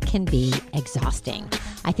 and it can be exhausting.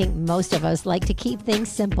 I think most of us like to keep things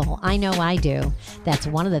simple. I know I do. That's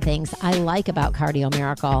one of the things I like about Cardio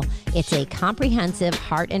Miracle. It's a comprehensive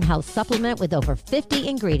heart and health supplement with over 50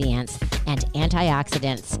 ingredients and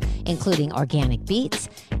antioxidants, including organic beets,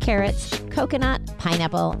 carrots, coconut,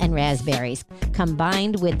 pineapple, and raspberries,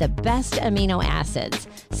 combined with the best amino acids,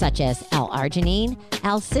 such as L-arginine,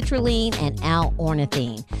 L-citrulline, and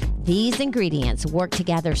L-ornithine. These ingredients work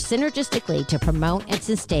together synergistically to promote and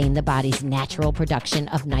sustain the body's natural production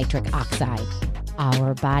of nitric oxide.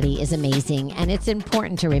 Our body is amazing, and it's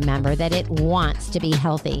important to remember that it wants to be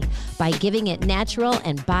healthy. By giving it natural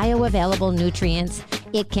and bioavailable nutrients,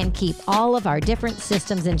 it can keep all of our different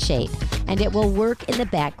systems in shape, and it will work in the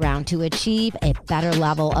background to achieve a better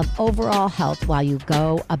level of overall health while you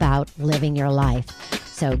go about living your life.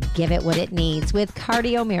 So give it what it needs with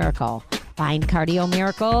Cardio Miracle. Find Cardio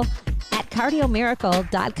Miracle at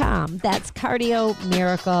cardiomiracle.com. That's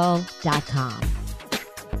cardiomiracle.com.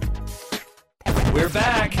 We're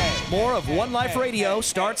back. More of One Life Radio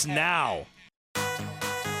starts now. All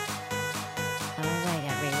right,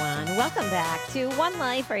 everyone. Welcome back to One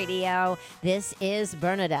Life Radio. This is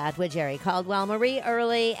Bernadette with Jerry Caldwell, Marie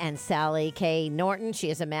Early, and Sally K. Norton. She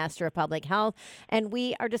is a master of public health, and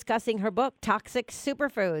we are discussing her book, Toxic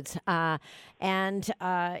Superfoods.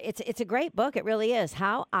 It's a great book. It really is.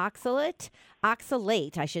 How oxalate,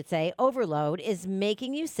 overload is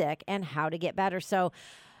making you sick and how to get better. So,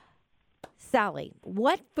 Sally,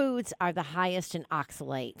 what foods are the highest in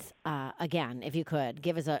oxalates? Again, if you could,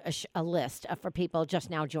 give us a list for people just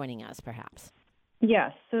now joining us, perhaps.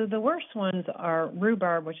 Yes. So the worst ones are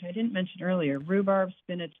rhubarb, which I didn't mention earlier. Rhubarb,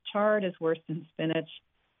 spinach, chard is worse than spinach.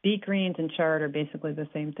 beet greens and chard are basically the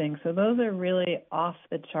same thing. So those are really off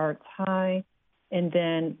the charts high. And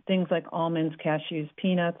then things like almonds, cashews,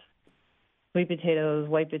 peanuts, sweet potatoes,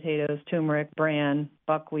 white potatoes, turmeric, bran,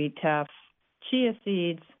 buckwheat, teff, chia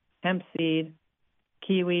seeds, hemp seed,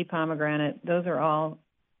 kiwi, pomegranate. Those are all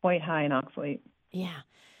quite high in oxalate. Yeah.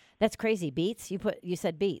 That's crazy. Beets? You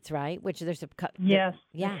said beets, right? Which there's a yes.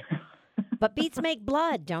 Yeah. But beets make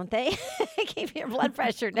blood, don't they? Keep your blood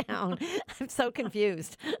pressure down. I'm so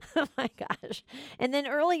confused. Oh my gosh. And then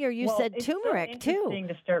earlier you said turmeric too. It's interesting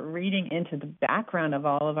to start reading into the background of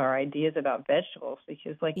all of our ideas about vegetables,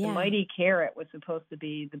 because the mighty carrot was supposed to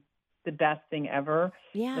be the best thing ever.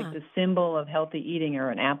 Yeah. Like the symbol of healthy eating are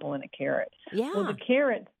an apple and a carrot. Yeah. Well, the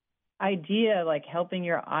carrot idea, like helping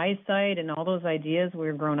your eyesight and all those ideas we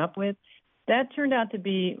were grown up with, that turned out to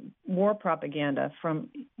be war propaganda from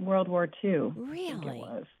World War II. Really? I think it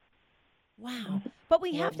was. Wow. But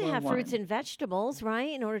we have to have fruits and vegetables, right,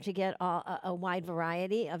 in order to get a wide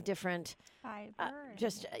variety of different fiber.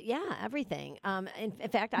 Everything. In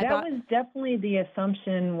fact, that was definitely the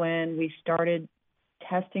assumption when we started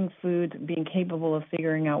testing foods, being capable of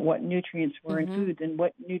figuring out what nutrients were in foods and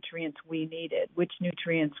what nutrients we needed, which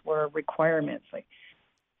nutrients were requirements. Like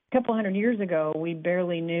a couple hundred years ago, we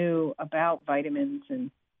barely knew about vitamins and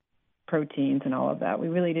proteins and all of that. We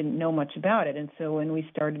really didn't know much about it. And so when we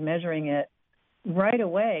started measuring it right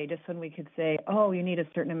away, just when we could say, oh, you need a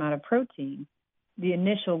certain amount of protein, the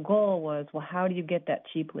initial goal was, well, how do you get that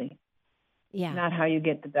cheaply? Yeah. Not how you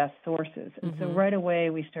get the best sources. And so right away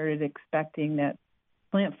we started expecting that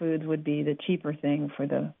plant foods would be the cheaper thing for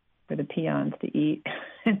the peons to eat.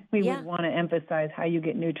 And we would want to emphasize how you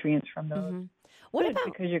get nutrients from those. What about,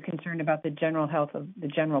 because you're concerned about the general health of the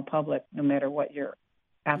general public, no matter what your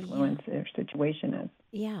affluence or situation is.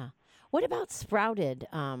 Yeah. What about sprouted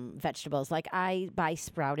vegetables? Like I buy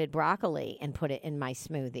sprouted broccoli and put it in my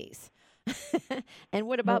smoothies. And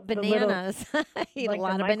what about bananas? I eat like a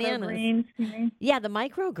lot of bananas. Greens, yeah, the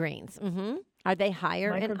microgreens. Are they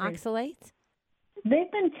higher in oxalates?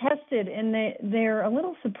 They've been tested, and they're a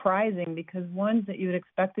little surprising, because ones that you would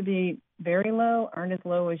expect to be very low aren't as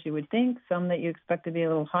low as you would think. Some that you expect to be a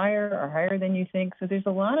little higher are higher than you think. So there's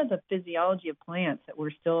a lot of the physiology of plants that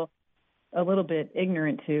we're still a little bit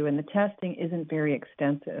ignorant to, and the testing isn't very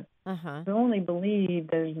extensive. I only believe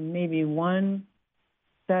there's maybe one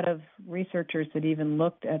set of researchers that even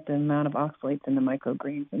looked at the amount of oxalates in the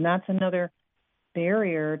microgreens, and that's another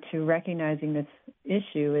barrier to recognizing this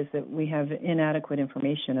issue, is that we have inadequate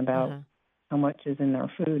information about how much is in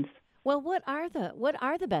our foods. Well, what are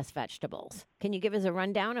the best vegetables? Can you give us a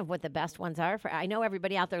rundown of what the best ones are? I know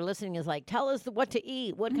everybody out there listening is like, tell us what to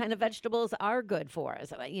eat. What kind of vegetables are good for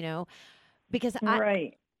us? Because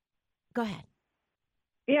right. Go ahead.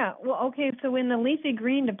 Yeah. Well, okay. So in the leafy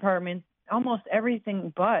green department, almost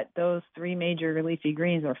everything but those three major leafy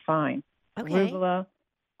greens are fine. Okay. Arugula,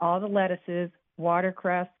 all the lettuces,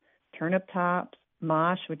 watercress, turnip tops,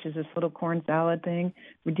 mosh, which is this little corn salad thing,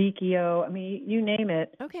 radicchio. I mean, you name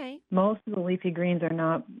it. Okay. Most of the leafy greens are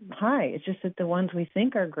not high. It's just that the ones we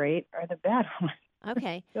think are great are the bad ones.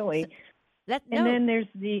 Okay. Silly. Then there's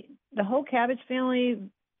the whole cabbage family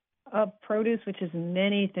of produce, which is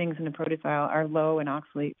many things in the produce aisle, are low in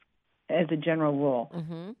oxalates as a general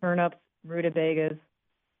rule. Turnips, rutabagas,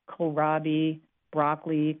 kohlrabi,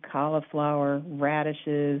 broccoli, cauliflower,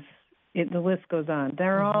 radishes. The list goes on.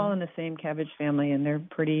 They're all in the same cabbage family, and they're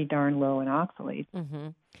pretty darn low in oxalate.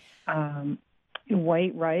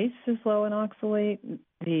 White rice is low in oxalate.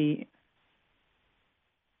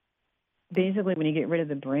 Basically, when you get rid of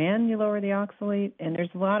the bran, you lower the oxalate. And there's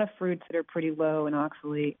a lot of fruits that are pretty low in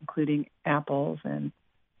oxalate, including apples, and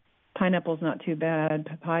pineapple's not too bad.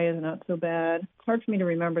 Papaya is not so bad. It's hard for me to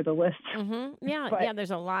remember the list. Yeah,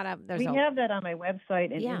 there's a lot of... We have that on my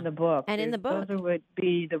website and in the book. And in the book. Those would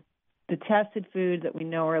be the tested foods that we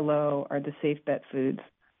know are low are the safe bet foods.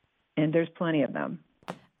 And there's plenty of them.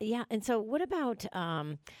 Yeah, and so what about,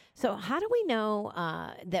 so how do we know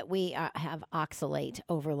that we have oxalate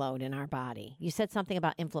overload in our body? You said something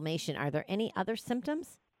about inflammation. Are there any other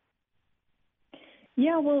symptoms?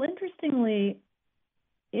 Yeah, well, interestingly,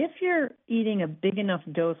 if you're eating a big enough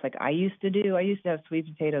dose like I used to do, I used to have sweet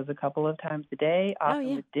potatoes a couple of times a day,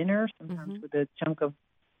 often with dinner, sometimes with a chunk of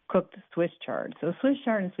cooked Swiss chard. So Swiss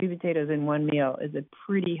chard and sweet potatoes in one meal is a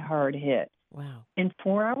pretty hard hit. Wow. And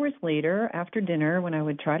 4 hours later, after dinner, when I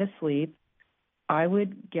would try to sleep, I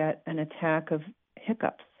would get an attack of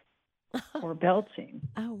hiccups or belching.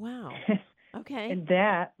 Oh, wow. Okay. And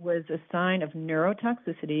that was a sign of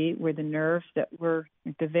neurotoxicity, where the nerves that were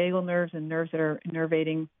the vagal nerves and nerves that are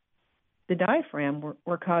innervating the diaphragm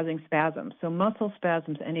were causing spasms. So muscle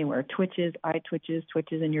spasms anywhere, twitches, eye twitches,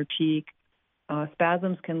 twitches in your cheek.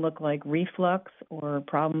 Spasms can look like reflux or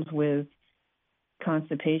problems with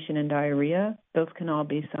constipation and diarrhea. Those can all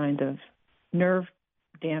be signs of nerve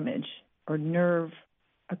damage or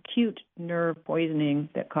acute nerve poisoning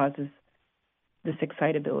that causes this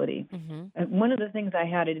excitability. Mm-hmm. And one of the things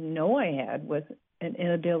I didn't know I had was an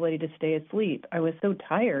inability to stay asleep. I was so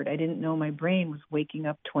tired, I didn't know my brain was waking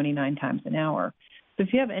up 29 times an hour. So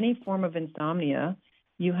if you have any form of insomnia,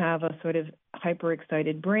 you have a sort of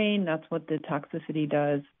hyperexcited brain. That's what the toxicity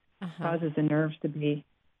does, causes the nerves to be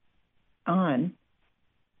on,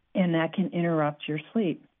 and that can interrupt your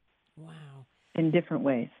sleep. Wow. In different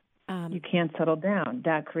ways. You can't settle down.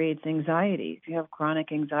 That creates anxiety. If you have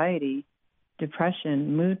chronic anxiety,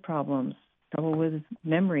 depression, mood problems, trouble with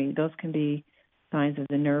memory, those can be signs of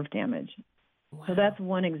the nerve damage. Wow. So that's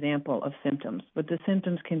one example of symptoms. But the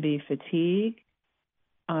symptoms can be fatigue.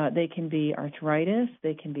 They can be arthritis.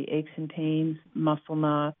 They can be aches and pains, muscle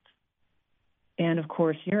knots, and, of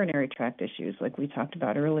course, urinary tract issues like we talked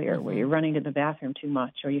about earlier, where you're running to the bathroom too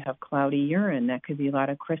much or you have cloudy urine. That could be a lot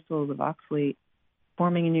of crystals of oxalate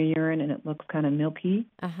forming in your urine, and it looks kind of milky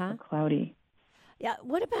or cloudy. Yeah.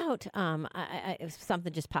 What about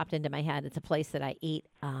something just popped into my head? It's a place that I eat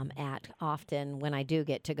at often when I do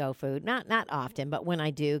get to-go food. Not often, but when I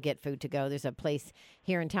do get food to go. There's a place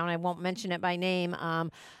here in town. I won't mention it by name,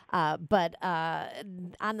 but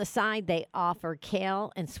on the side they offer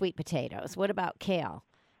kale and sweet potatoes. What about kale?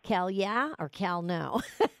 Kale, yeah, or kale, no?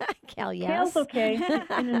 Kale, yes. Kale's okay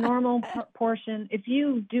in a normal portion. If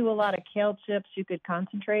you do a lot of kale chips, you could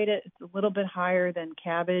concentrate it. It's a little bit higher than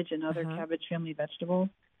cabbage and other cabbage family vegetables,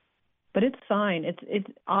 but it's fine. It's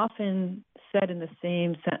often said in the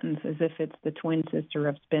same sentence as if it's the twin sister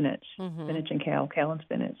of spinach, spinach and kale and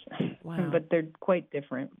spinach. Wow. But they're quite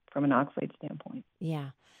different from an oxalate standpoint. Yeah.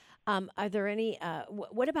 Are there any?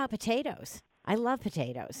 What about potatoes? I love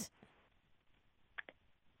potatoes.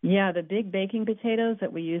 Yeah, the big baking potatoes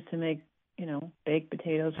that we use to make, baked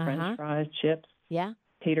potatoes, French fries, chips,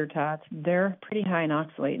 tater tots, they're pretty high in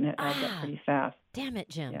oxalate, and it adds up pretty fast. Damn it,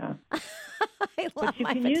 Jim. Yeah. I love but you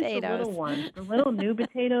my can potatoes. use the little ones. The little new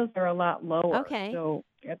potatoes are a lot lower. Okay. So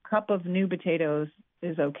a cup of new potatoes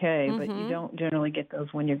is okay, but you don't generally get those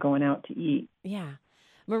when you're going out to eat. Yeah.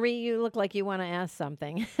 Marie, you look like you want to ask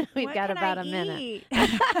something. We've what got can about I a minute. eat?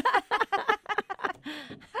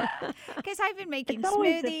 Because I've been making it's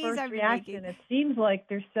always smoothies. the first I've been reaction. making... It seems like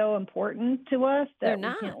they're so important to us that we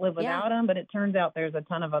can't live without them, but it turns out there's a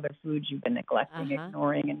ton of other foods you've been neglecting,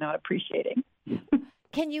 ignoring, and not appreciating.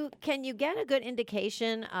 Can you get a good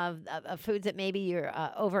indication of foods that maybe you're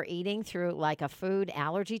overeating through like a food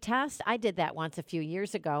allergy test? I did that once a few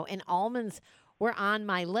years ago, and almonds were on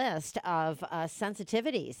my list of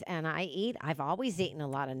sensitivities. And I've always eaten a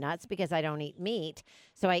lot of nuts because I don't eat meat.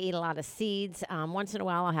 So I eat a lot of seeds. Once in a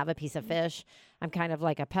while, I'll have a piece of fish. I'm kind of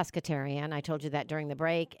like a pescatarian. I told you that during the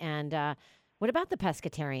break. And what about the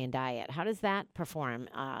pescatarian diet? How does that perform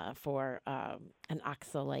for an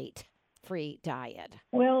oxalate-free diet?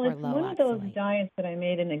 Well, it's low one of those oxalate? diets that I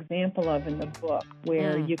made an example of in the book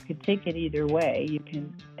where you could take it either way. You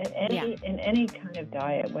can, in any kind of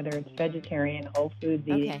diet, whether it's vegetarian, whole foods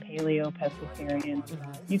eating, paleo, pescatarian,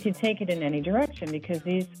 you can take it in any direction because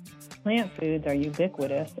these plant foods are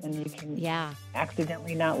ubiquitous and you can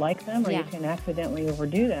accidentally not like them or you can accidentally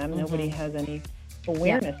overdo them. Nobody has any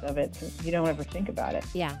awareness of it, so you don't ever think about it.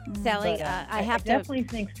 Yeah. Sally, But, I have to... definitely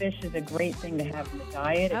think fish is a great thing to have in the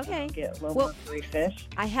diet if you can get low mercury fish.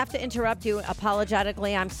 I have to interrupt you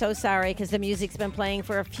apologetically. I'm so sorry because the music's been playing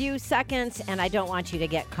for a few seconds and I don't want you to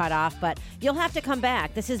get cut off, but you'll have to come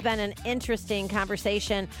back. This has been an interesting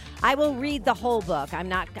conversation. I will read the whole book. I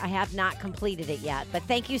have not completed it yet, but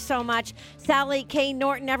thank you so much. Sally K.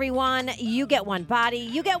 Norton, everyone. You get one body,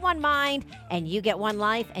 you get one mind, and you get one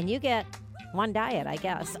life, and you get one diet, I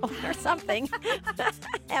guess, or something.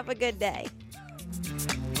 Have a good day.